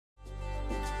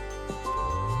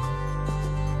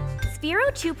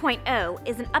Sphero 2.0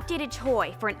 is an updated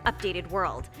toy for an updated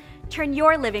world. Turn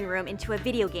your living room into a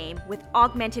video game with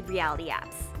augmented reality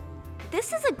apps.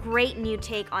 This is a great new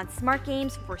take on smart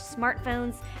games for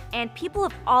smartphones, and people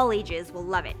of all ages will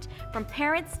love it, from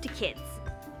parents to kids.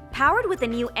 Powered with a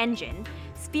new engine,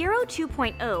 Sphero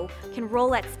 2.0 can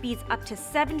roll at speeds up to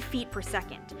 7 feet per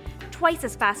second, twice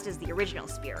as fast as the original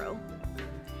Sphero.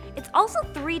 It's also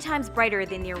 3 times brighter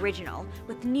than the original,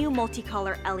 with new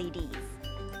multicolor LEDs.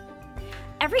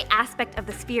 Every aspect of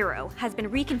the Sphero has been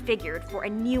reconfigured for a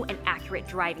new and accurate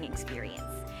driving experience.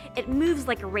 It moves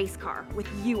like a race car with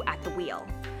you at the wheel.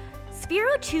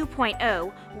 Sphero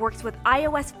 2.0 works with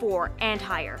iOS 4 and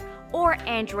higher, or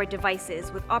Android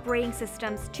devices with operating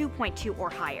systems 2.2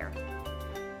 or higher.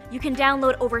 You can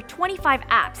download over 25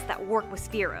 apps that work with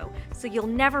Sphero, so you'll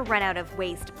never run out of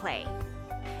ways to play.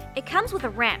 It comes with a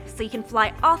ramp so you can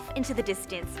fly off into the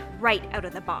distance right out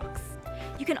of the box.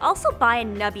 You can also buy a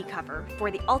nubby cover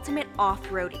for the ultimate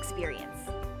off-road experience.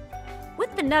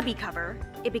 With the nubby cover,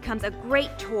 it becomes a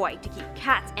great toy to keep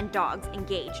cats and dogs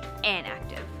engaged and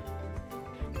active.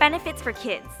 Benefits for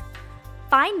kids: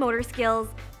 fine motor skills,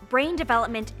 brain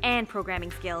development, and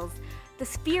programming skills. The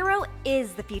Sphero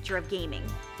is the future of gaming.